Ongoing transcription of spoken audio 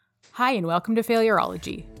Hi, and welcome to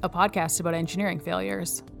Failurology, a podcast about engineering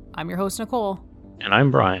failures. I'm your host, Nicole. And I'm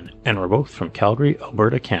Brian, and we're both from Calgary,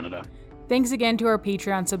 Alberta, Canada. Thanks again to our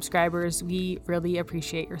Patreon subscribers. We really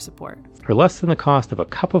appreciate your support. For less than the cost of a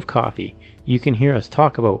cup of coffee, you can hear us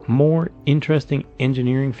talk about more interesting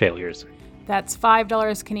engineering failures. That's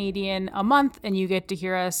 $5 Canadian a month, and you get to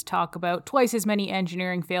hear us talk about twice as many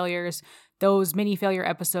engineering failures. Those mini failure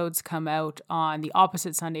episodes come out on the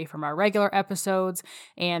opposite Sunday from our regular episodes,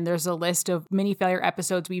 and there's a list of mini failure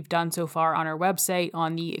episodes we've done so far on our website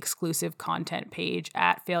on the exclusive content page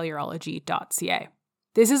at failurology.ca.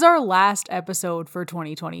 This is our last episode for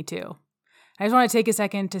 2022. I just want to take a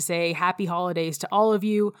second to say happy holidays to all of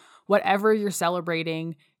you, whatever you're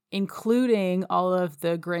celebrating, including all of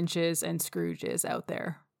the Grinches and Scrooges out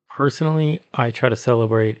there. Personally, I try to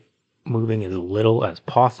celebrate moving as little as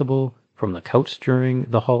possible from the couch during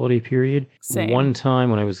the holiday period. Same. One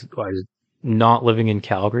time when I was not living in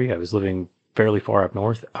Calgary, I was living fairly far up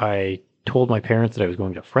north. I told my parents that I was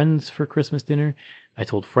going to friends for Christmas dinner. I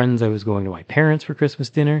told friends I was going to my parents for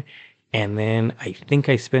Christmas dinner. And then I think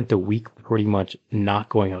I spent a week pretty much not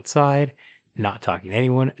going outside, not talking to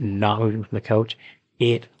anyone, not moving from the couch.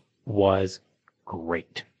 It was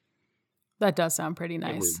great. That does sound pretty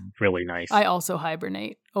nice. It was really nice. I also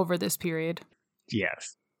hibernate over this period.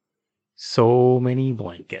 Yes. So many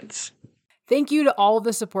blankets. Thank you to all of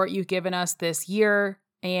the support you've given us this year,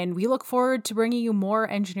 and we look forward to bringing you more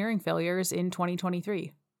engineering failures in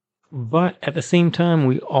 2023. But at the same time,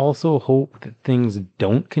 we also hope that things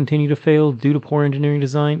don't continue to fail due to poor engineering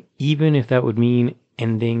design, even if that would mean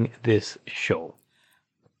ending this show.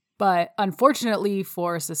 But unfortunately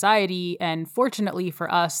for society, and fortunately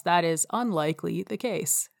for us, that is unlikely the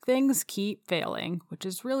case. Things keep failing, which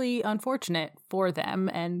is really unfortunate for them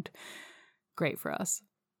and great for us.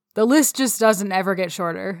 The list just doesn't ever get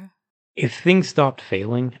shorter. If things stopped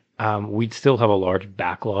failing, we'd still have a large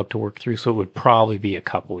backlog to work through, so it would probably be a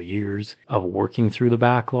couple of years of working through the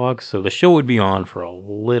backlog. So the show would be on for a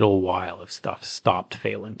little while if stuff stopped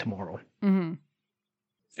failing tomorrow. Mm-hmm.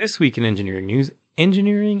 This week in engineering news,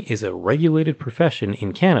 engineering is a regulated profession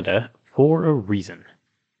in Canada for a reason.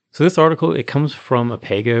 So this article, it comes from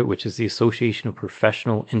APEGA, which is the Association of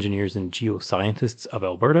Professional Engineers and Geoscientists of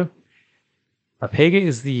Alberta. APEGA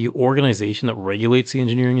is the organization that regulates the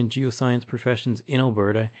engineering and geoscience professions in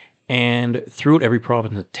Alberta, and throughout every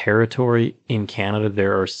province and territory in Canada,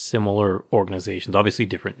 there are similar organizations, obviously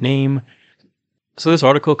different name. So this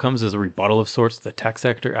article comes as a rebuttal of sorts to the tech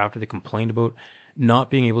sector after they complained about not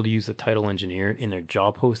being able to use the title engineer in their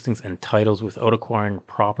job postings and titles without acquiring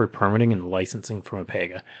proper permitting and licensing from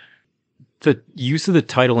APEGA. The use of the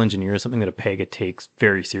title engineer is something that APEGA takes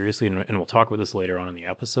very seriously, and we'll talk about this later on in the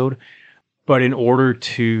episode. But in order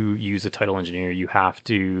to use a title engineer, you have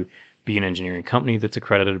to be an engineering company that's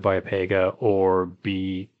accredited by APEGA or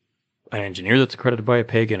be an engineer that's accredited by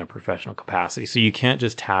APEGA in a professional capacity. So you can't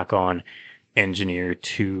just tack on engineer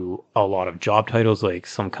to a lot of job titles like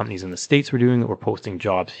some companies in the States were doing that were posting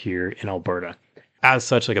jobs here in Alberta. As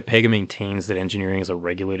such, like APEGA maintains that engineering is a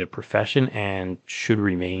regulated profession and should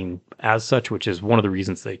remain as such, which is one of the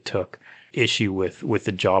reasons they took issue with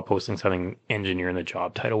the job postings having engineer in the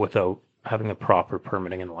job title without having the proper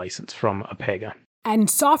permitting and license from APEGA. And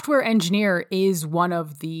software engineer is one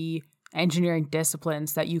of the engineering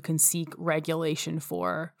disciplines that you can seek regulation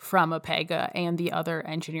for from APEGA and the other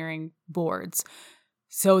engineering boards.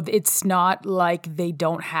 So it's not like they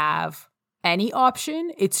don't have any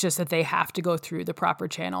option. It's just that they have to go through the proper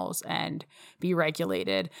channels and be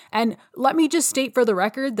regulated. And let me just state for the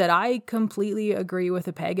record that I completely agree with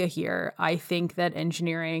APEGA here. I think that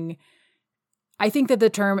the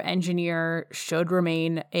term engineer should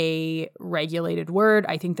remain a regulated word.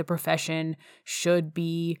 I think the profession should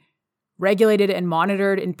be regulated and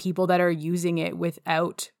monitored, and people that are using it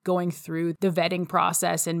without going through the vetting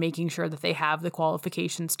process and making sure that they have the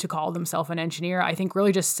qualifications to call themselves an engineer, I think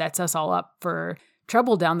really just sets us all up for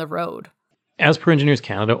trouble down the road. As per Engineers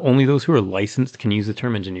Canada, only those who are licensed can use the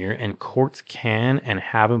term engineer, and courts can and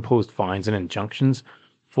have imposed fines and injunctions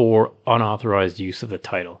for unauthorized use of the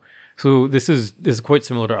title. So this is quite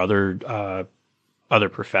similar to other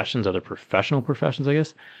professions, other professional professions, I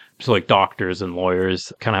guess. So like doctors and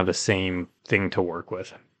lawyers kind of have the same thing to work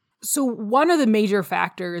with. So one of the major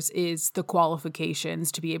factors is the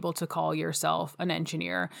qualifications to be able to call yourself an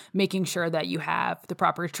engineer, making sure that you have the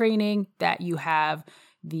proper training, that you have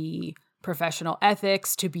the professional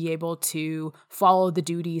ethics to be able to follow the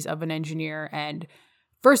duties of an engineer and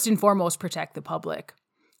first and foremost protect the public.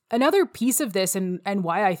 Another piece of this and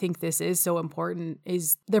why I think this is so important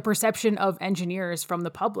is the perception of engineers from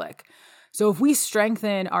the public. So if we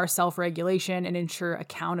strengthen our self-regulation and ensure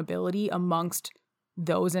accountability amongst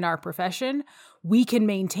those in our profession, we can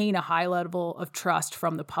maintain a high level of trust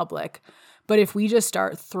from the public. But if we just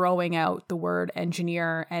start throwing out the word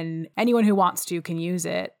engineer and anyone who wants to can use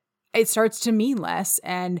it, it starts to mean less.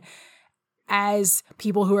 And as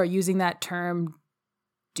people who are using that term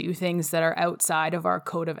do things that are outside of our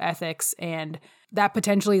code of ethics, and that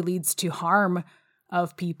potentially leads to harm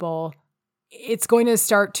of people, it's going to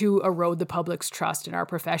start to erode the public's trust in our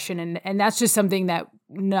profession. And that's just something that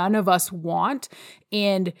none of us want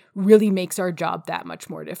and really makes our job that much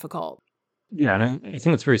more difficult. Yeah, and I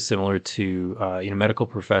think it's very similar to medical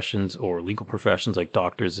professions or legal professions like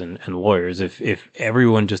doctors and lawyers. If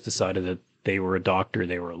everyone just decided that they were a doctor,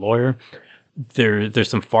 they were a lawyer, there's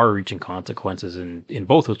some far-reaching consequences in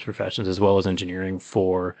both those professions, as well as engineering,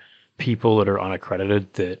 for people that are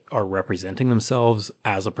unaccredited that are representing themselves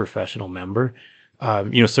as a professional member.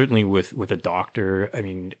 Certainly with a doctor, I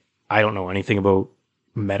mean, I don't know anything about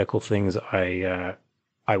medical things.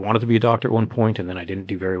 I wanted to be a doctor at one point, and then I didn't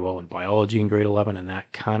do very well in biology in grade 11, and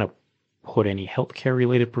that kind of put any healthcare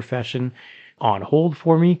related profession on hold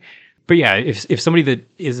for me. But yeah, if somebody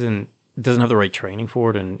that doesn't have the right training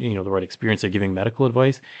for it and the right experience of giving medical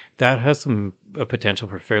advice, that has some potential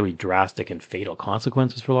for fairly drastic and fatal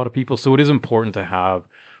consequences for a lot of people. So it is important to have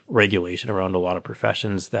regulation around a lot of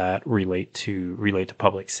professions that relate to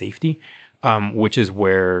public safety, which is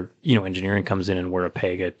where engineering comes in, and where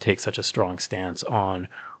APEGA takes such a strong stance on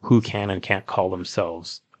who can and can't call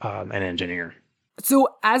themselves an engineer. So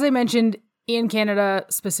as I mentioned, in Canada,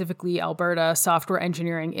 specifically Alberta, software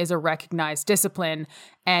engineering is a recognized discipline,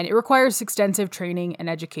 and it requires extensive training and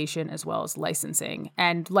education as well as licensing.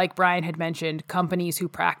 And like Brian had mentioned, companies who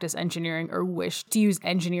practice engineering or wish to use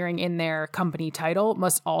engineering in their company title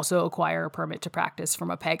must also acquire a permit to practice from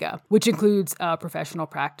APEGA, which includes a professional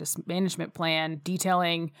practice management plan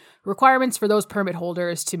detailing requirements for those permit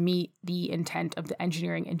holders to meet the intent of the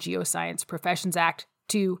Engineering and Geoscience Professions Act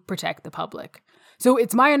to protect the public. So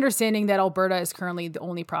it's my understanding that Alberta is currently the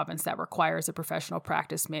only province that requires a professional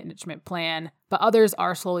practice management plan, but others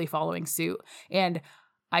are slowly following suit. And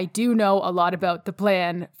I do know a lot about the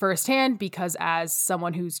plan firsthand because as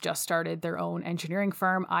someone who's just started their own engineering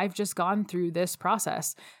firm, I've just gone through this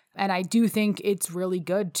process. And I do think it's really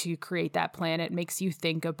good to create that plan. It makes you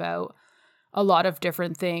think about a lot of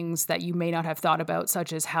different things that you may not have thought about,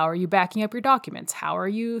 such as how are you backing up your documents? How are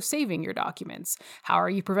you saving your documents? How are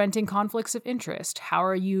you preventing conflicts of interest? How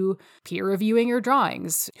are you peer reviewing your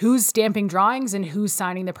drawings? Who's stamping drawings and who's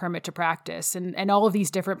signing the permit to practice? And all of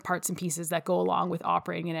these different parts and pieces that go along with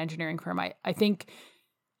operating an engineering firm. I think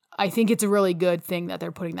it's a really good thing that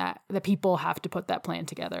they're putting that people have to put that plan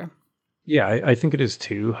together. Yeah, I think it is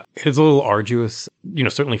too. It's a little arduous,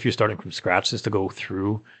 certainly if you're starting from scratch, just to go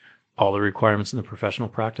through all the requirements in the professional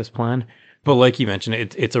practice plan. But like you mentioned,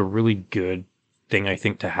 it's a really good thing, I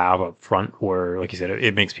think, to have up front where, like you said,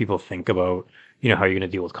 it makes people think about, how you're going to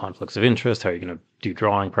deal with conflicts of interest, how you're going to do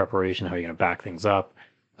drawing preparation, how you're going to back things up,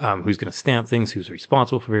 who's going to stamp things, who's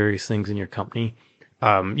responsible for various things in your company.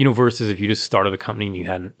 Versus if you just started a company and you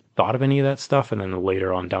hadn't thought of any of that stuff, and then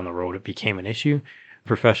later on down the road, it became an issue.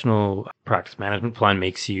 Professional practice management plan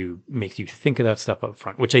makes you think of that stuff up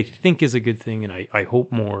front, which I think is a good thing, and I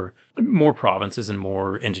hope more provinces and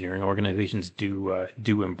more engineering organizations do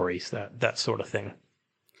embrace that sort of thing.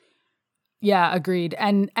 Yeah, agreed.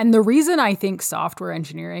 And the reason I think software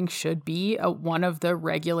engineering should be one of the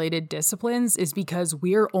regulated disciplines is because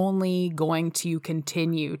we're only going to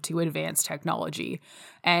continue to advance technology,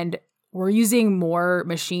 and we're using more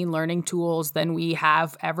machine learning tools than we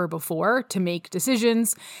have ever before to make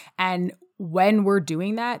decisions. And when we're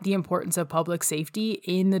doing that, the importance of public safety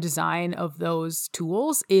in the design of those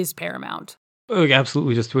tools is paramount. Oh, yeah,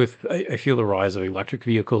 absolutely. Just I feel the rise of electric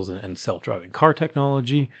vehicles and self-driving car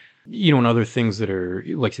technology, and other things that are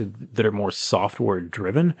that are more software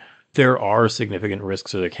driven, there are significant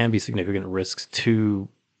risks, or there can be significant risks to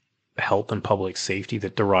health and public safety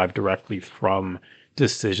that derive directly from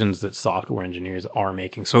decisions that software engineers are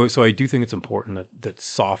making. So I do think it's important that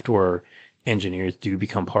software engineers do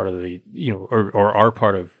become part of the, or are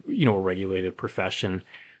part of, a regulated profession,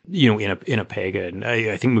 in a PEGA. And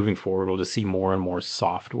I think moving forward, we'll just see more and more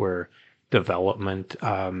software development,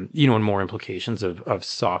 and more implications of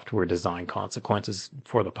software design consequences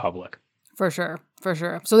for the public. For sure.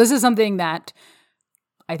 So this is something that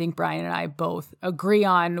I think Brian and I both agree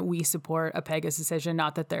on. We support APEGA's decision,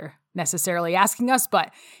 not that they're necessarily asking us,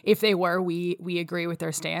 but if they were, we agree with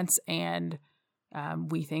their stance. And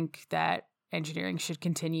we think that engineering should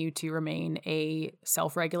continue to remain a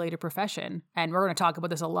self-regulated profession. And we're going to talk about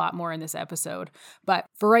this a lot more in this episode. But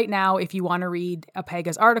for right now, if you want to read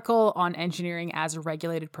APEGA's article on engineering as a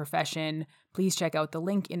regulated profession, please check out the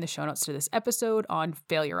link in the show notes to this episode on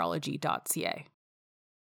failurology.ca.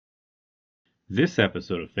 This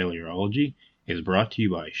episode of Failurology is brought to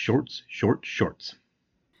you by Shorts.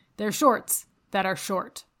 They're shorts that are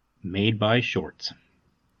short. Made by Shorts.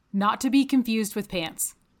 Not to be confused with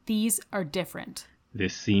pants. These are different.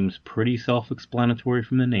 This seems pretty self-explanatory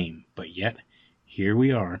from the name, but yet, here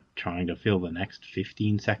we are, trying to fill the next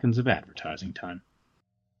 15 seconds of advertising time.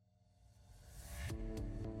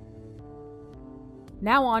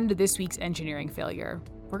 Now on to this week's engineering failure.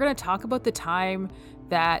 We're going to talk about the time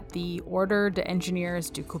that the Ordre des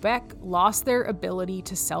Ingénieurs du Québec lost their ability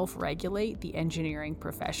to self-regulate the engineering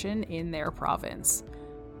profession in their province,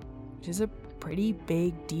 which is a pretty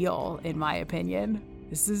big deal, in my opinion.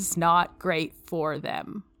 This is not great for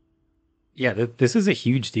them. Yeah, this is a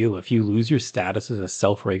huge deal. If you lose your status as a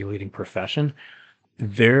self-regulating profession,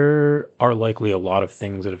 there are likely a lot of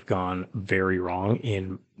things that have gone very wrong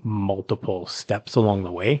in multiple steps along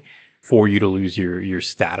the way for you to lose your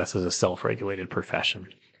status as a self-regulated profession.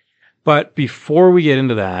 But before we get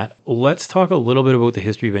into that, let's talk a little bit about the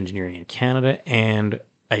history of engineering in Canada and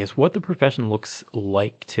I guess what the profession looks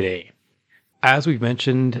like today. As we've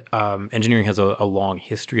mentioned, engineering has a long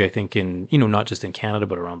history, I think, in, not just in Canada,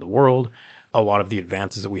 but around the world. A lot of the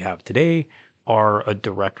advances that we have today are a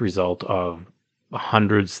direct result of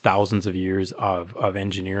hundreds, thousands of years of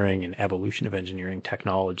engineering and evolution of engineering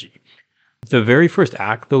technology. The very first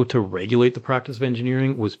act, though, to regulate the practice of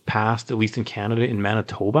engineering was passed, at least in Canada, in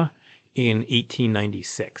Manitoba in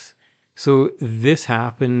 1896. So this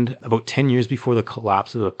happened about 10 years before the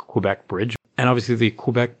collapse of the Quebec Bridge. And obviously the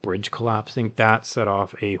Quebec Bridge collapsing, that set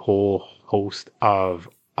off a whole host of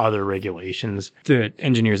other regulations that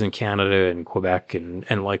engineers in Canada and Quebec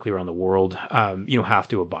and likely around the world, have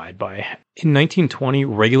to abide by. In 1920,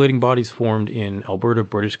 regulating bodies formed in Alberta,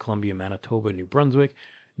 British Columbia, Manitoba, New Brunswick,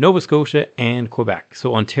 Nova Scotia, and Quebec.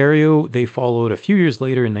 So Ontario, they followed a few years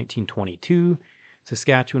later in 1922.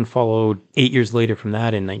 Saskatchewan followed 8 years later from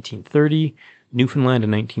that in 1930. Newfoundland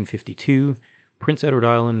in 1952. Prince Edward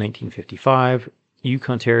Island, 1955,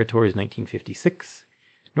 Yukon Territories, 1956,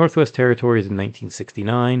 Northwest Territories in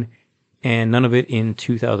 1969, and none of it in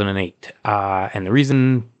 2008. And the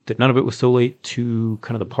reason that none of it was so late to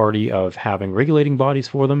kind of the party of having regulating bodies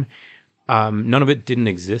for them, none of it didn't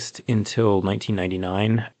exist until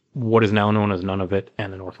 1999. What is now known as Nunavut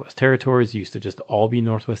and the Northwest Territories used to just all be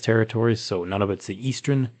Northwest Territories, so none of it's the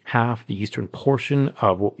eastern half, the eastern portion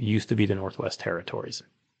of what used to be the Northwest Territories.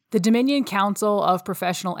 The Dominion Council of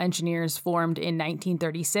Professional Engineers formed in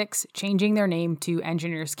 1936, changing their name to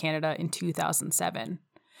Engineers Canada in 2007.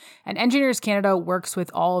 And Engineers Canada works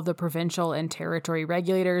with all of the provincial and territory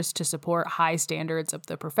regulators to support high standards of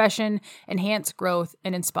the profession, enhance growth,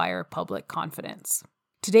 and inspire public confidence.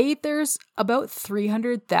 To date, there's about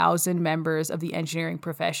 300,000 members of the engineering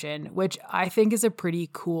profession, which I think is a pretty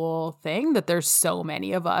cool thing that there's so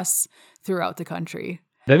many of us throughout the country.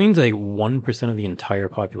 That means like 1% of the entire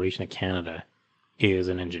population of Canada is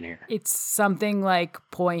an engineer. It's something like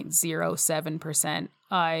 0.07%.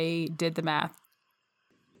 I did the math.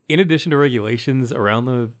 In addition to regulations around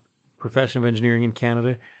the profession of engineering in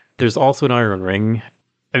Canada, there's also an iron ring.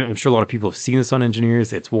 I'm sure a lot of people have seen this on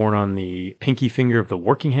engineers. It's worn on the pinky finger of the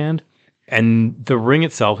working hand. And the ring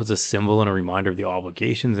itself is a symbol and a reminder of the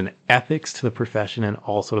obligations and ethics to the profession and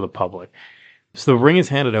also to the public. So the ring is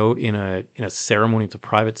handed out in a ceremony. It's a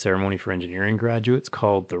private ceremony for engineering graduates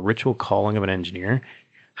called the Ritual Calling of an Engineer.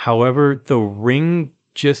 However, the ring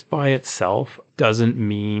just by itself doesn't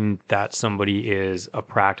mean that somebody is a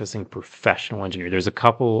practicing professional engineer. There's a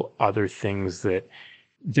couple other things that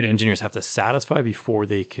engineers have to satisfy before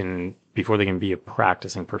they can be a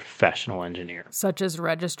practicing professional engineer. Such as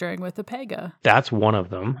registering with APEGA. That's one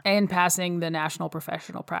of them. And passing the National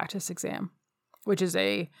Professional Practice Exam, which is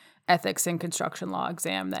a ethics and construction law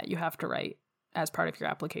exam that you have to write as part of your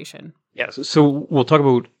application. Yeah, so we'll talk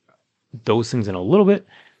about those things in a little bit.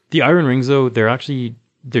 The iron rings, though, they're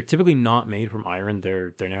typically not made from iron.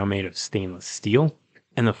 They're now made of stainless steel.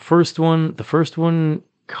 And the first one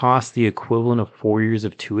cost the equivalent of 4 years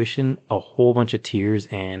of tuition, a whole bunch of tears,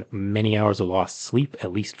 and many hours of lost sleep,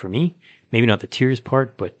 at least for me. Maybe not the tears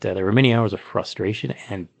part, but there were many hours of frustration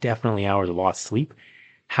and definitely hours of lost sleep.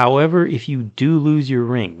 However, if you do lose your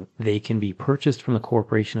ring, they can be purchased from the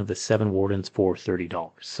Corporation of the Seven Wardens for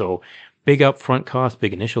 $30. So big upfront cost,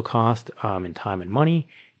 big initial cost in time and money.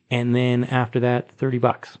 And then after that,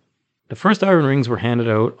 $30. The first iron rings were handed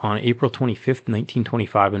out on April 25th,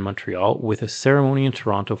 1925 in Montreal, with a ceremony in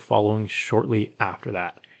Toronto following shortly after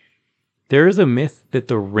that. There is a myth that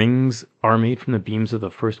the rings are made from the beams of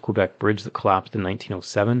the first Quebec bridge that collapsed in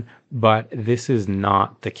 1907, but this is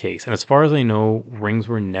not the case. And as far as I know, rings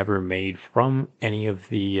were never made from any of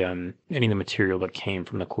the material that came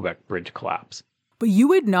from the Quebec bridge collapse. But you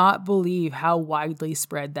would not believe how widely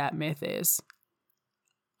spread that myth is.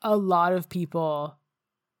 A lot of people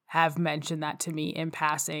have mentioned that to me in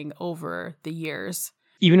passing over the years.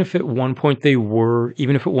 Even if at one point they were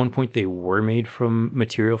made from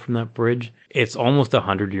material from that bridge, it's almost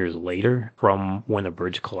 100 years later from when the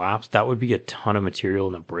bridge collapsed. That would be a ton of material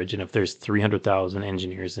in the bridge. And if there's 300,000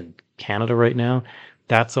 engineers in Canada right now,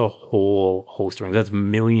 that's a whole host of rings. That's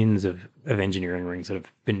millions of engineering rings that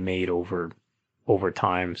have been made over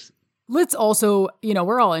times. Let's also,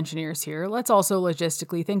 we're all engineers here. Let's also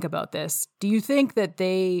logistically think about this. Do you think that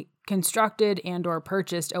they constructed and or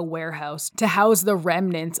purchased a warehouse to house the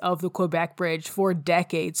remnants of the Quebec Bridge for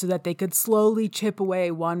decades so that they could slowly chip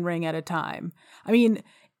away one ring at a time? I mean,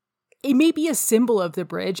 it may be a symbol of the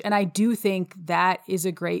bridge, and I do think that is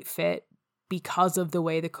a great fit because of the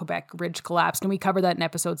way the Quebec Bridge collapsed. And we covered that in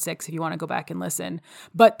episode 6 if you want to go back and listen.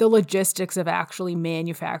 But the logistics of actually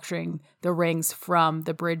manufacturing the rings from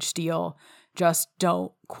the bridge steel just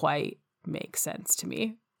don't quite make sense to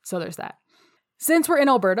me. So there's that. Since we're in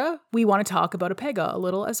Alberta, we want to talk about APEGA a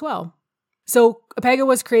little as well. So APEGA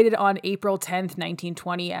was created on April 10th,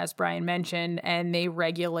 1920, as Brian mentioned, and they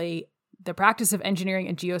regulate the practice of engineering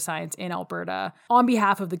and geoscience in Alberta on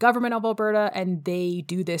behalf of the government of Alberta, and they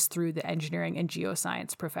do this through the Engineering and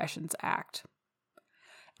Geoscience Professions Act.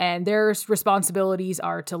 And their responsibilities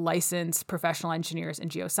are to license professional engineers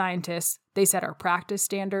and geoscientists. They set our practice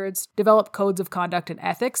standards, develop codes of conduct and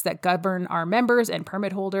ethics that govern our members and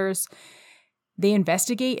permit holders. They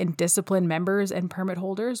investigate and discipline members and permit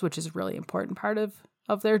holders, which is a really important part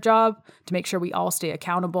of their job to make sure we all stay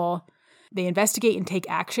accountable. They investigate and take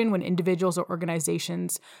action when individuals or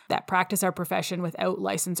organizations that practice our profession without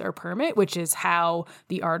license or permit, which is how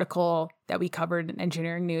the article that we covered in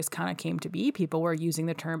Engineering News kind of came to be. People were using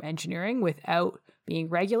the term engineering without being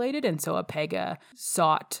regulated, and so APEGA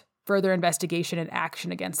sought further investigation and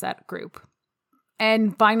action against that group.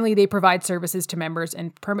 And finally, they provide services to members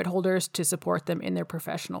and permit holders to support them in their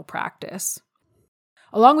professional practice.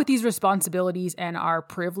 Along with these responsibilities and our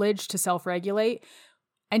privilege to self-regulate,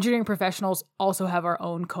 engineering professionals also have our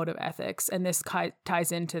own code of ethics, and this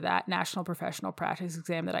ties into that National Professional Practice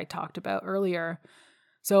exam that I talked about earlier.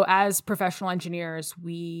 So as professional engineers,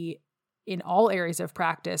 we, in all areas of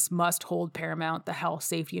practice, must hold paramount the health,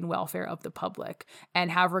 safety, and welfare of the public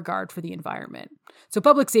and have regard for the environment. So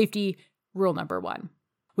public safety, rule number 1.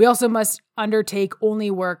 We also must undertake only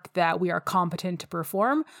work that we are competent to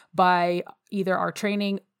perform by either our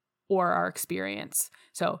training or our experience.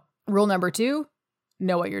 So rule number 2,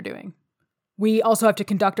 know what you're doing. We also have to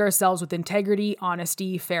conduct ourselves with integrity,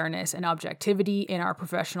 honesty, fairness, and objectivity in our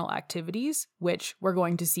professional activities, which we're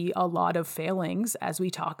going to see a lot of failings as we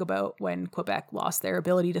talk about when Quebec lost their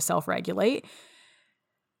ability to self-regulate.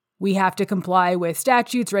 We have to comply with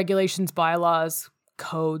statutes, regulations, bylaws,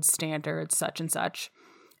 codes, standards, such and such.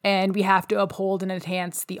 And we have to uphold and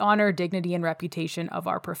enhance the honor, dignity, and reputation of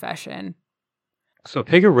our profession. So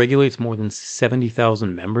APEGA regulates more than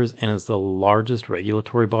 70,000 members and is the largest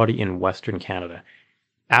regulatory body in Western Canada.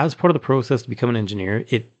 As part of the process to become an engineer,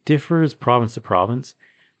 it differs province to province.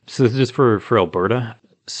 So this is just for Alberta.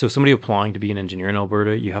 So somebody applying to be an engineer in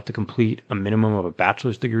Alberta, you have to complete a minimum of a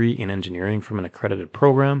bachelor's degree in engineering from an accredited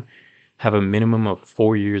program, have a minimum of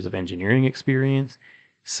 4 years of engineering experience,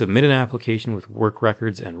 submit an application with work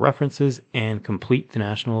records and references, and complete the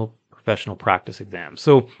National Professional Practice exam.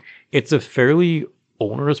 So it's a fairly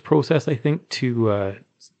onerous process, I think, to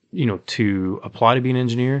apply to be an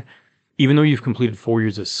engineer. Even though you've completed 4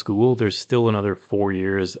 years of school, there's still another 4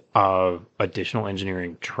 years of additional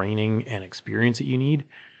engineering training and experience that you need.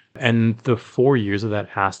 And the 4 years of that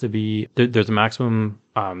has to be, there's a maximum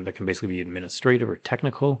that can basically be administrative or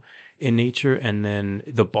technical in nature. And then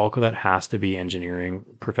the bulk of that has to be engineering,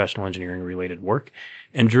 professional engineering related work.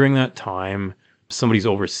 And during that time, somebody's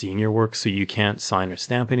overseeing your work, so you can't sign or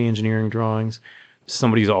stamp any engineering drawings.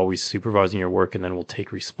 Somebody's always supervising your work and then will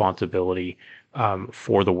take responsibility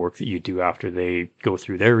for the work that you do after they go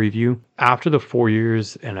through their review. After the 4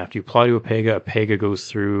 years and after you apply to APEGA goes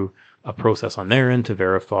through a process on their end to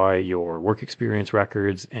verify your work experience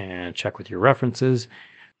records and check with your references,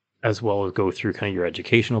 as well as go through kind of your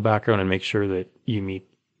educational background and make sure that you meet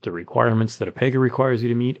the requirements that APEGA requires you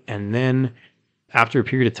to meet. And then After a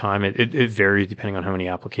period of time, it varies depending on how many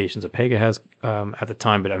applications a PEGA has at the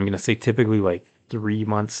time, but I'm going to say typically like 3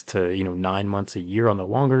 months to 9 months a year on the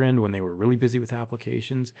longer end when they were really busy with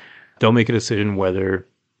applications. They'll make a decision whether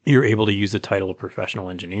you're able to use the title of professional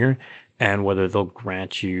engineer and whether they'll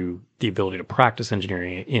grant you the ability to practice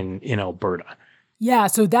engineering in Alberta. Yeah,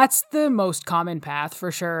 so that's the most common path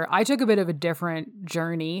for sure. I took a bit of a different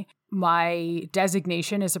journey. My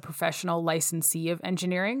designation is a professional licensee of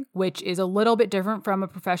engineering, which is a little bit different from a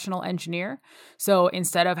professional engineer. So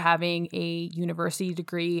instead of having a university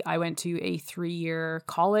degree, I went to a 3-year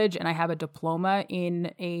college and I have a diploma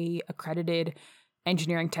in a accredited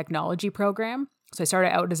engineering technology program. So I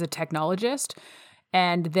started out as a technologist,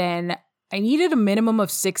 and then I needed a minimum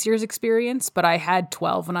of 6 years experience, but I had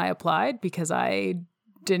 12 when I applied because I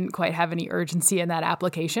didn't quite have any urgency in that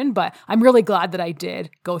application. But I'm really glad that I did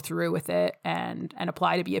go through with it and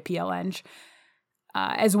apply to be a PL Eng.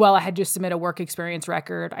 As well, I had to submit a work experience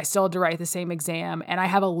record. I still had to write the same exam, and I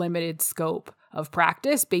have a limited scope of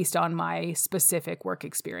practice based on my specific work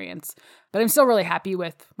experience. But I'm still really happy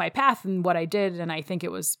with my path and what I did, and I think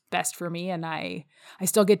it was best for me, and I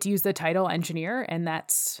still get to use the title engineer, and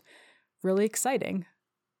that's really exciting.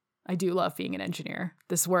 I do love being an engineer.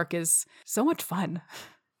 This work is so much fun.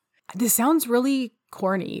 This sounds really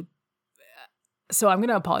corny, so I'm going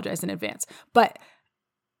to apologize in advance, but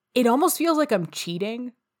it almost feels like I'm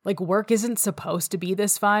cheating. Like work isn't supposed to be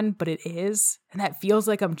this fun, but it is. And that feels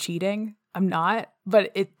like I'm cheating. I'm not,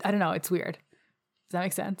 but I don't know. It's weird. Does that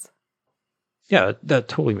make sense? Yeah, that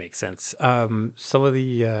totally makes sense. Some of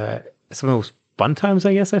the most fun times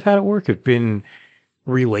I guess I've had at work have been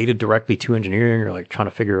related directly to engineering, or like trying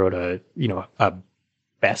to figure out a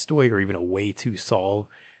best way or even a way to solve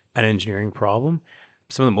an engineering problem.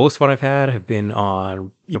 Some of the most fun I've had have been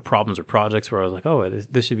on problems or projects where I was like, oh,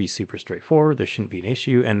 this should be super straightforward. There shouldn't be an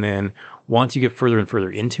issue. And then once you get further and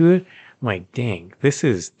further into it, I'm like, dang, this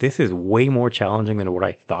is way more challenging than what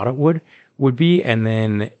I thought it would be. And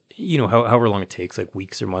then however long it takes, like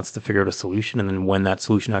weeks or months to figure out a solution. And then when that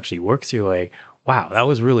solution actually works, you're like, wow, that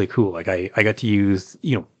was really cool. Like I got to use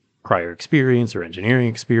prior experience or engineering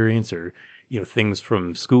experience or things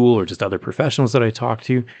from school or just other professionals that I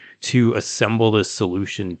talked to assemble this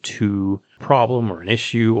solution to a problem or an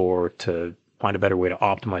issue, or to find a better way to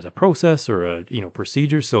optimize a process or a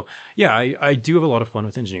procedure. So yeah, I do have a lot of fun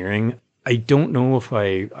with engineering. I don't know if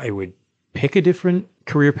I would pick a different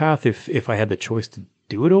career path if I had the choice to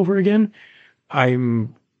do it over again.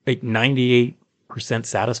 I'm like 98%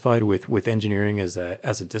 satisfied with engineering as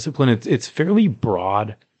a discipline. It's fairly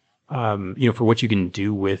broad. For what you can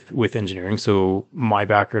do with engineering. So my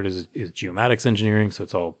background is geomatics engineering. So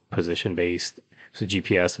it's all position based. So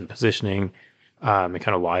GPS and positioning, and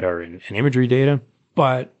kind of LiDAR and imagery data.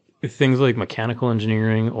 But things like mechanical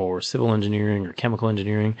engineering or civil engineering or chemical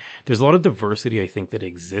engineering, there's a lot of diversity, I think, that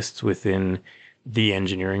exists within the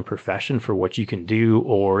engineering profession for what you can do.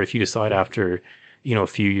 Or if you decide after a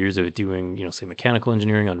few years of doing, say mechanical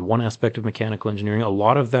engineering on one aspect of mechanical engineering, a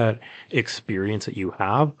lot of that experience that you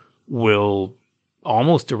have will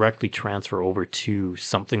almost directly transfer over to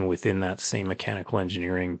something within that same mechanical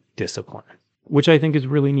engineering discipline, which I think is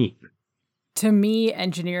really neat. To me,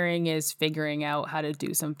 engineering is figuring out how to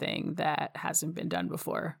do something that hasn't been done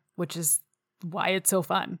before, which is why it's so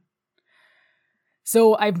fun.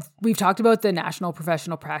 So we've talked about the National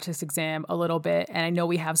Professional Practice Exam a little bit, and I know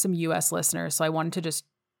we have some US listeners, so I wanted to just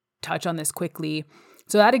touch on this quickly.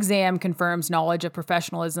 So that exam confirms knowledge of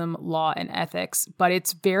professionalism, law, and ethics, but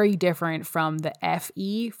it's very different from the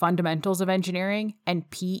FE, Fundamentals of Engineering, and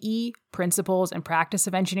PE, Principles and Practice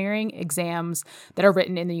of Engineering exams that are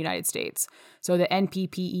written in the United States. So the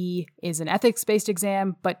NPPE is an ethics-based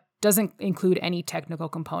exam, but doesn't include any technical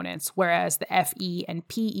components, whereas the FE and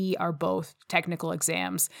PE are both technical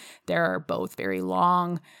exams. They're both very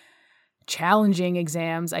long, challenging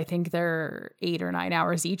exams. I think they're 8 or 9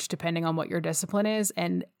 hours each, depending on what your discipline is.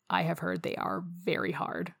 And I have heard they are very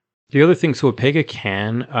hard. The other thing, so a PEGA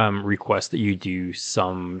can request that you do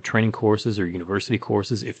some training courses or university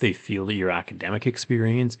courses if they feel that your academic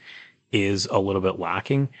experience is a little bit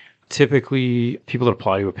lacking. Typically, people that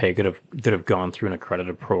apply to a PEGA that have gone through an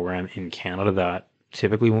accredited program in Canada, that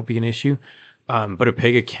typically won't be an issue. But a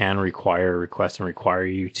PEGA can request and require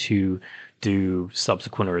you to do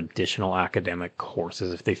subsequent or additional academic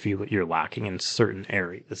courses if they feel that you're lacking in certain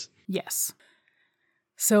areas. Yes.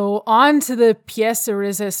 So on to the pièce de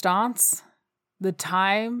résistance, the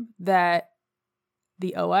time that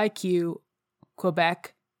the OIQ,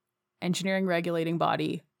 Quebec engineering regulating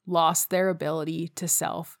body, lost their ability to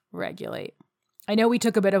self-regulate. I know we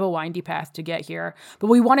took a bit of a windy path to get here, but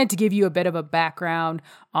we wanted to give you a bit of a background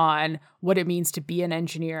on what it means to be an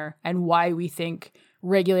engineer and why we think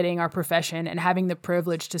regulating our profession and having the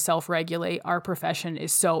privilege to self-regulate our profession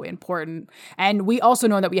is so important. And we also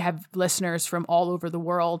know that we have listeners from all over the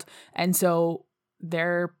world. And so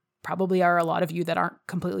there probably are a lot of you that aren't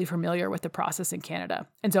completely familiar with the process in Canada.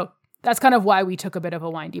 And so that's kind of why we took a bit of a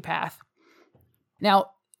windy path. Now,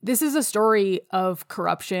 this is a story of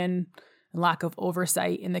corruption and lack of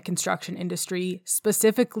oversight in the construction industry,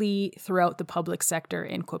 specifically throughout the public sector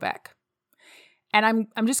in Quebec. And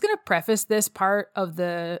I'm just going to preface this part of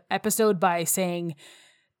the episode by saying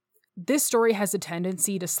this story has a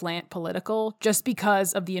tendency to slant political just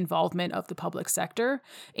because of the involvement of the public sector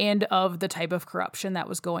and of the type of corruption that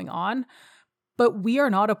was going on. But we are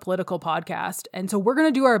not a political podcast, and so we're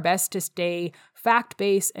going to do our best to stay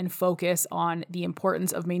fact-based and focus on the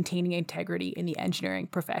importance of maintaining integrity in the engineering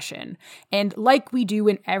profession. And like we do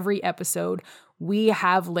in every episode, we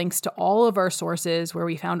have links to all of our sources where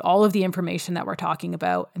we found all of the information that we're talking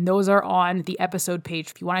about, and those are on the episode page.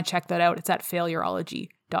 If you want to check that out, it's at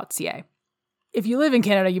failureology.ca. If you live in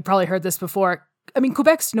Canada, you've probably heard this before. I mean,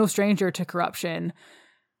 Quebec's no stranger to corruption.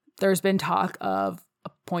 There's been talk of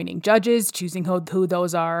appointing judges, choosing who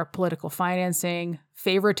those are, political financing,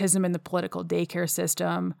 favoritism in the political daycare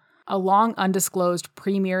system, a long undisclosed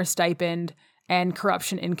premier stipend, and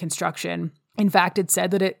corruption in construction. In fact, it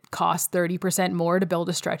said that it costs 30% more to build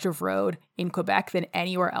a stretch of road in Quebec than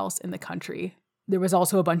anywhere else in the country. There was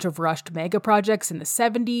also a bunch of rushed mega projects in the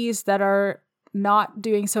 70s that are not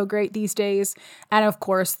doing so great these days. And of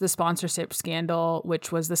course, the sponsorship scandal, which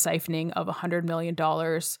was the siphoning of $100 million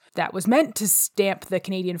that was meant to stamp the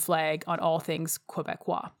Canadian flag on all things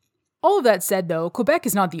Quebecois. All of that said, though, Quebec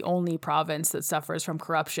is not the only province that suffers from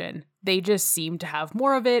corruption. They just seem to have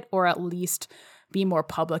more of it, or at least be more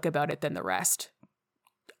public about it than the rest.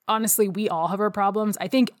 Honestly, we all have our problems. I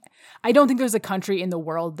don't think there's a country in the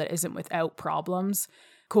world that isn't without problems.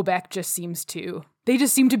 Quebec just seem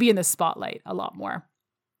to be in the spotlight a lot more.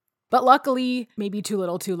 But luckily, maybe too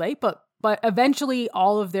little too late, but eventually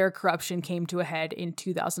all of their corruption came to a head in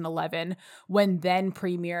 2011 when then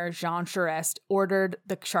Premier Jean Charest ordered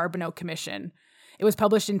the Charbonneau Commission. It was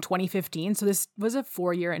published in 2015, so this was a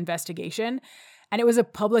 4-year investigation, and it was a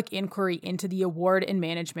public inquiry into the award and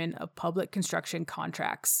management of public construction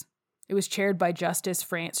contracts. It was chaired by Justice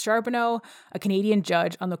France Charbonneau, a Canadian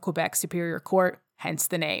judge on the Quebec Superior Court, hence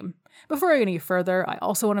the name. Before I go any further, I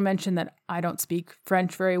also want to mention that I don't speak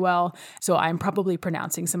French very well, so I'm probably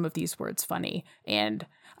pronouncing some of these words funny, and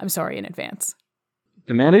I'm sorry in advance.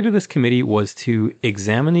 The mandate of this committee was to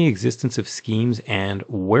examine the existence of schemes and,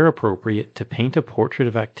 where appropriate, to paint a portrait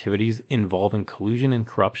of activities involving collusion and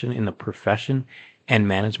corruption in the profession and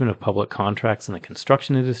management of public contracts in the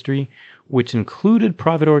construction industry, which included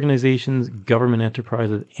private organizations, government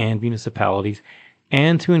enterprises, and municipalities,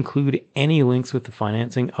 and to include any links with the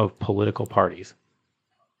financing of political parties.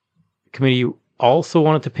 The committee also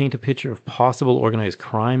wanted to paint a picture of possible organized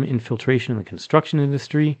crime infiltration in the construction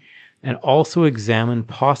industry, and also examine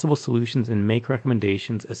possible solutions and make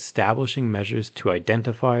recommendations establishing measures to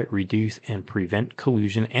identify, reduce, and prevent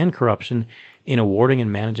collusion and corruption in awarding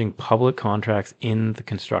and managing public contracts in the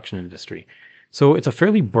construction industry. So it's a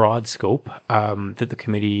fairly broad scope that the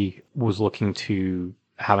committee was looking to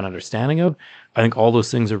have an understanding of. I think all those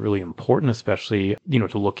things are really important, especially,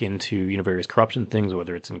 to look into, various corruption things,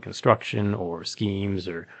 whether it's in construction or schemes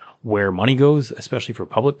or where money goes, especially for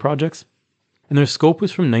public projects. And their scope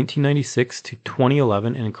was from 1996 to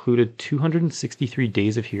 2011 and included 263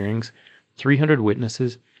 days of hearings, 300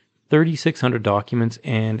 witnesses, 3,600 documents,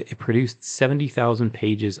 and it produced 70,000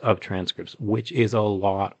 pages of transcripts, which is a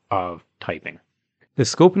lot of typing. The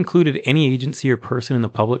scope included any agency or person in the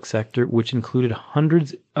public sector, which included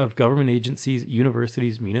hundreds of government agencies,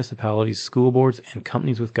 universities, municipalities, school boards, and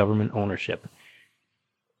companies with government ownership.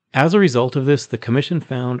 As a result of this, the Commission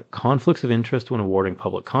found conflicts of interest when awarding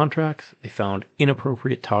public contracts. They found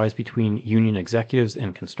inappropriate ties between union executives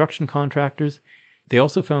and construction contractors. They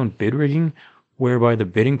also found bid rigging, whereby the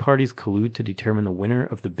bidding parties collude to determine the winner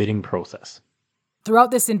of the bidding process.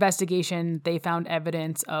 Throughout this investigation, they found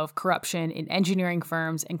evidence of corruption in engineering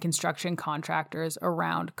firms and construction contractors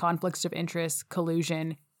around conflicts of interest,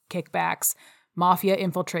 collusion, kickbacks, mafia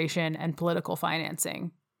infiltration, and political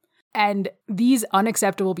financing. And these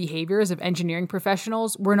unacceptable behaviors of engineering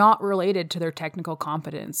professionals were not related to their technical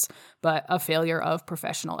competence, but a failure of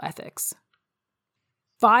professional ethics.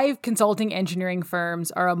 5 consulting engineering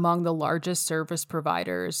firms are among the largest service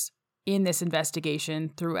providers in this investigation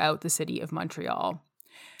throughout the city of Montreal.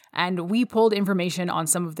 And we pulled information on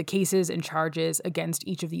some of the cases and charges against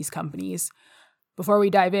each of these companies. Before we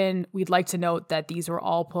dive in, we'd like to note that these were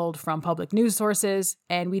all pulled from public news sources,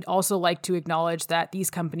 and we'd also like to acknowledge that these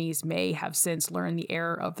companies may have since learned the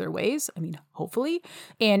error of their ways, hopefully,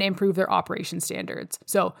 and improve their operation standards.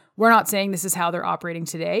 So we're not saying this is how they're operating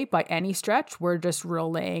today by any stretch. We're just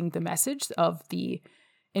relaying the message of the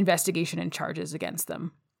investigation and charges against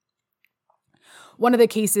them. One of the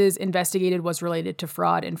cases investigated was related to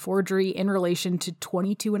fraud and forgery in relation to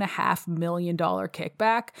 $22.5 million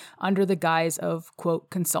kickback under the guise of,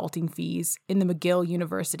 quote, consulting fees in the McGill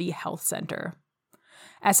University Health Center.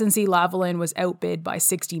 SNC-Lavalin was outbid by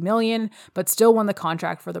 $60 million, but still won the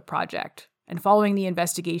contract for the project. And following the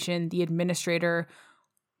investigation, the administrator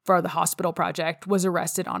for the hospital project was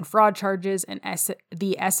arrested on fraud charges, and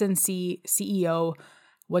the SNC CEO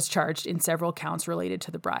was charged in several counts related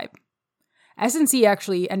to the bribe. SNC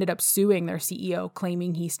actually ended up suing their CEO,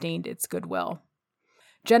 claiming he stained its goodwill.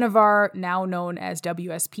 Genevar, now known as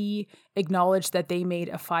WSP, acknowledged that they made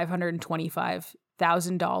a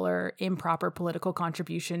 $525,000 improper political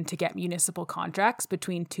contribution to get municipal contracts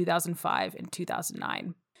between 2005 and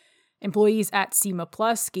 2009. Employees at SEMA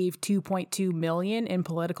Plus gave $2.2 million in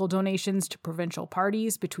political donations to provincial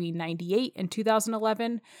parties between 1998 and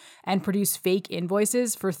 2011 and produced fake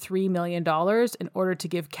invoices for $3 million in order to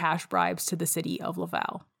give cash bribes to the city of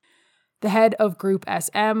Laval. The head of Group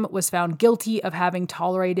SM was found guilty of having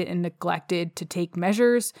tolerated and neglected to take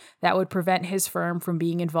measures that would prevent his firm from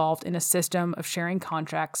being involved in a system of sharing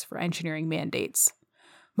contracts for engineering mandates,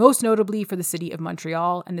 most notably for the city of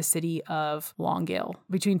Montreal and the city of Longueuil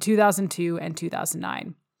between 2002 and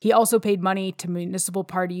 2009. He also paid money to municipal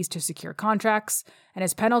parties to secure contracts, and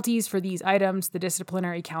as penalties for these items, the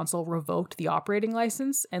Disciplinary Council revoked the operating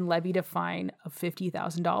license and levied a fine of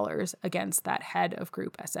 $50,000 against that head of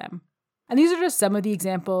Group SM. And these are just some of the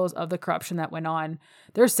examples of the corruption that went on.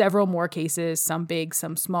 There are several more cases, some big,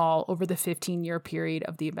 some small, over the 15-year period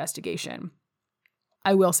of the investigation.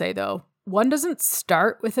 I will say, though, one doesn't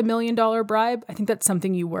start with $1 million bribe. I think that's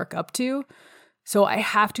something you work up to. So I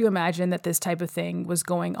have to imagine that this type of thing was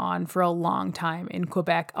going on for a long time in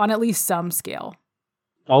Quebec on at least some scale.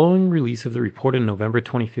 Following release of the report in November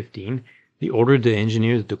 2015, the Ordre des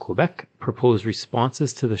Ingénieurs de Québec proposed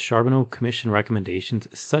responses to the Charbonneau Commission recommendations,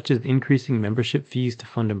 such as increasing membership fees to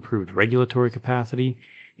fund improved regulatory capacity,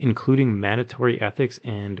 including mandatory ethics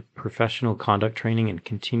and professional conduct training and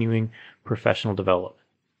continuing professional development.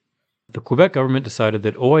 The Quebec government decided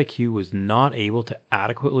that OIQ was not able to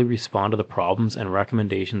adequately respond to the problems and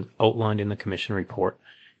recommendations outlined in the Commission report,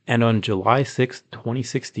 and on July 6,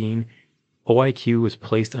 2016, OIQ was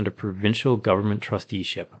placed under provincial government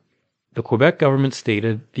trusteeship. The Quebec government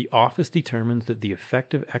stated, "The office determines that the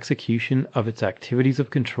effective execution of its activities of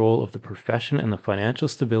control of the profession and the financial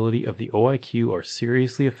stability of the OIQ are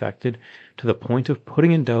seriously affected to the point of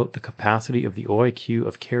putting in doubt the capacity of the OIQ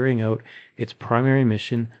of carrying out its primary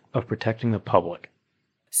mission of protecting the public."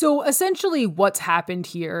 So essentially what's happened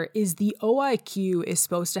here is the OIQ is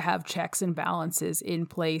supposed to have checks and balances in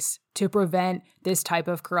place to prevent this type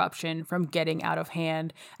of corruption from getting out of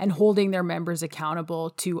hand and holding their members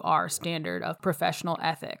accountable to our standard of professional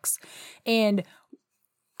ethics. And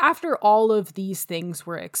after all of these things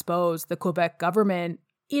were exposed, the Quebec government,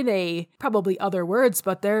 in a probably other words,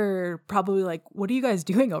 but they're probably like, what are you guys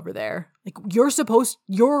doing over there? Like,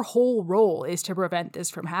 your whole role is to prevent this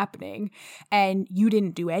from happening, and you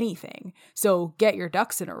didn't do anything. So get your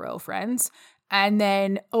ducks in a row, friends. And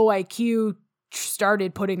then OIQ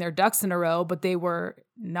started putting their ducks in a row, but they were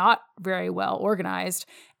not very well organized,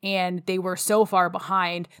 and they were so far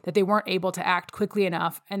behind that they weren't able to act quickly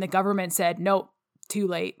enough. And the government said, nope, too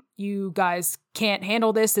late. You guys can't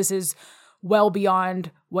handle this. This is well beyond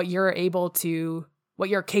what you're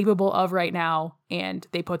capable of right now. And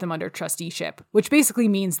they put them under trusteeship, which basically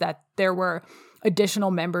means that there were additional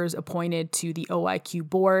members appointed to the OIQ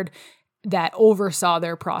board that oversaw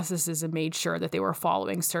their processes and made sure that they were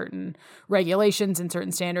following certain regulations and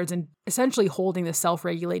certain standards and essentially holding the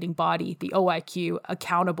self-regulating body, the OIQ,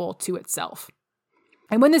 accountable to itself.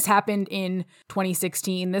 And when this happened in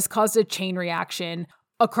 2016, this caused a chain reaction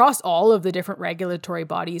across all of the different regulatory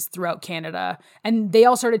bodies throughout Canada. And they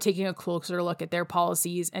all started taking a closer look at their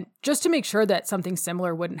policies and just to make sure that something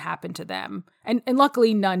similar wouldn't happen to them. And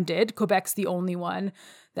luckily none did. Quebec's the only one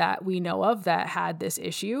that we know of that had this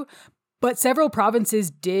issue. But several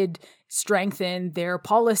provinces did strengthen their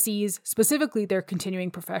policies, specifically their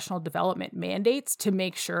continuing professional development mandates, to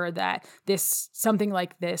make sure that something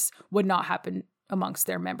like this would not happen amongst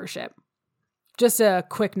their membership. Just a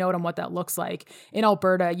quick note on what that looks like. In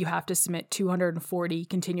Alberta, you have to submit 240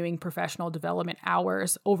 continuing professional development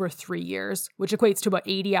hours over 3 years, which equates to about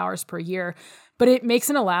 80 hours per year. But it makes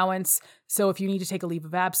an allowance. So if you need to take a leave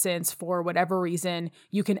of absence for whatever reason,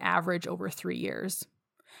 you can average over 3 years.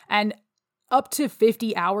 And up to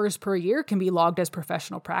 50 hours per year can be logged as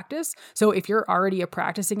professional practice. So if you're already a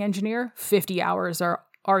practicing engineer, 50 hours are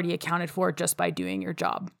already accounted for just by doing your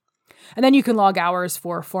job. And then you can log hours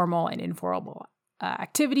for formal and informal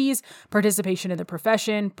activities, participation in the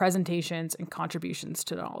profession, presentations, and contributions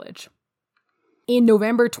to knowledge. In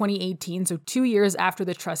November 2018, so 2 years after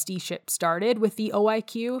the trusteeship started with the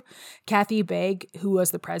OIQ, Kathy Begg, who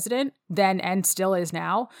was the president then and still is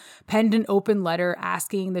now, penned an open letter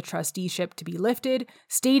asking the trusteeship to be lifted,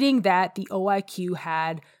 stating that the OIQ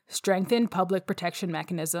had strengthened public protection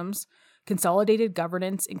mechanisms, consolidated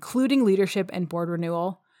governance, including leadership and board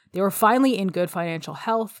renewal. They were finally in good financial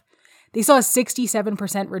health. They saw a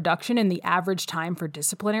 67% reduction in the average time for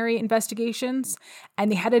disciplinary investigations,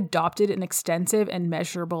 and they had adopted an extensive and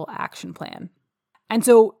measurable action plan. And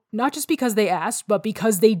so, not just because they asked, but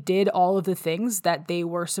because they did all of the things that they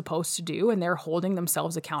were supposed to do, and they're holding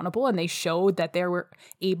themselves accountable, and they showed that they were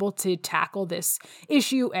able to tackle this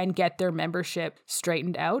issue and get their membership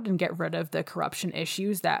straightened out and get rid of the corruption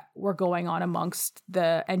issues that were going on amongst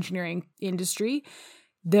the engineering industry.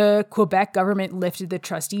 The Quebec government lifted the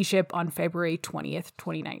trusteeship on February 20th,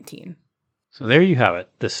 2019. So there you have it,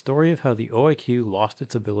 the story of how the OIQ lost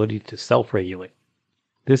its ability to self-regulate.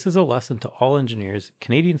 This is a lesson to all engineers,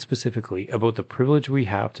 Canadians specifically, about the privilege we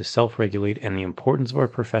have to self-regulate and the importance of our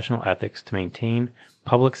professional ethics to maintain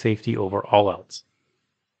public safety over all else.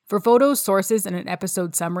 For photos, sources, and an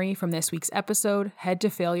episode summary from this week's episode, head to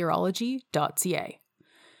failurology.ca.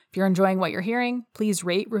 If you're enjoying what you're hearing, please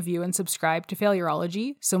rate, review, and subscribe to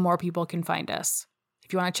Failurology so more people can find us.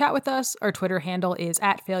 If you want to chat with us, our Twitter handle is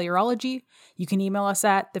 @Failurology. You can email us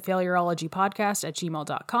at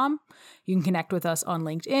thefailurologypodcast@gmail.com. You can connect with us on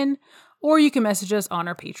LinkedIn, or you can message us on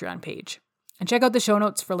our Patreon page. And check out the show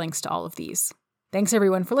notes for links to all of these. Thanks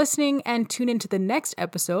everyone for listening, and tune into the next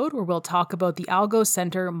episode where we'll talk about the Algo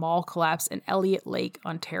Centre mall collapse in Elliott Lake,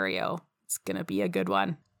 Ontario. It's going to be a good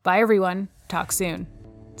one. Bye everyone. Talk soon.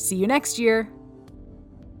 See you next year.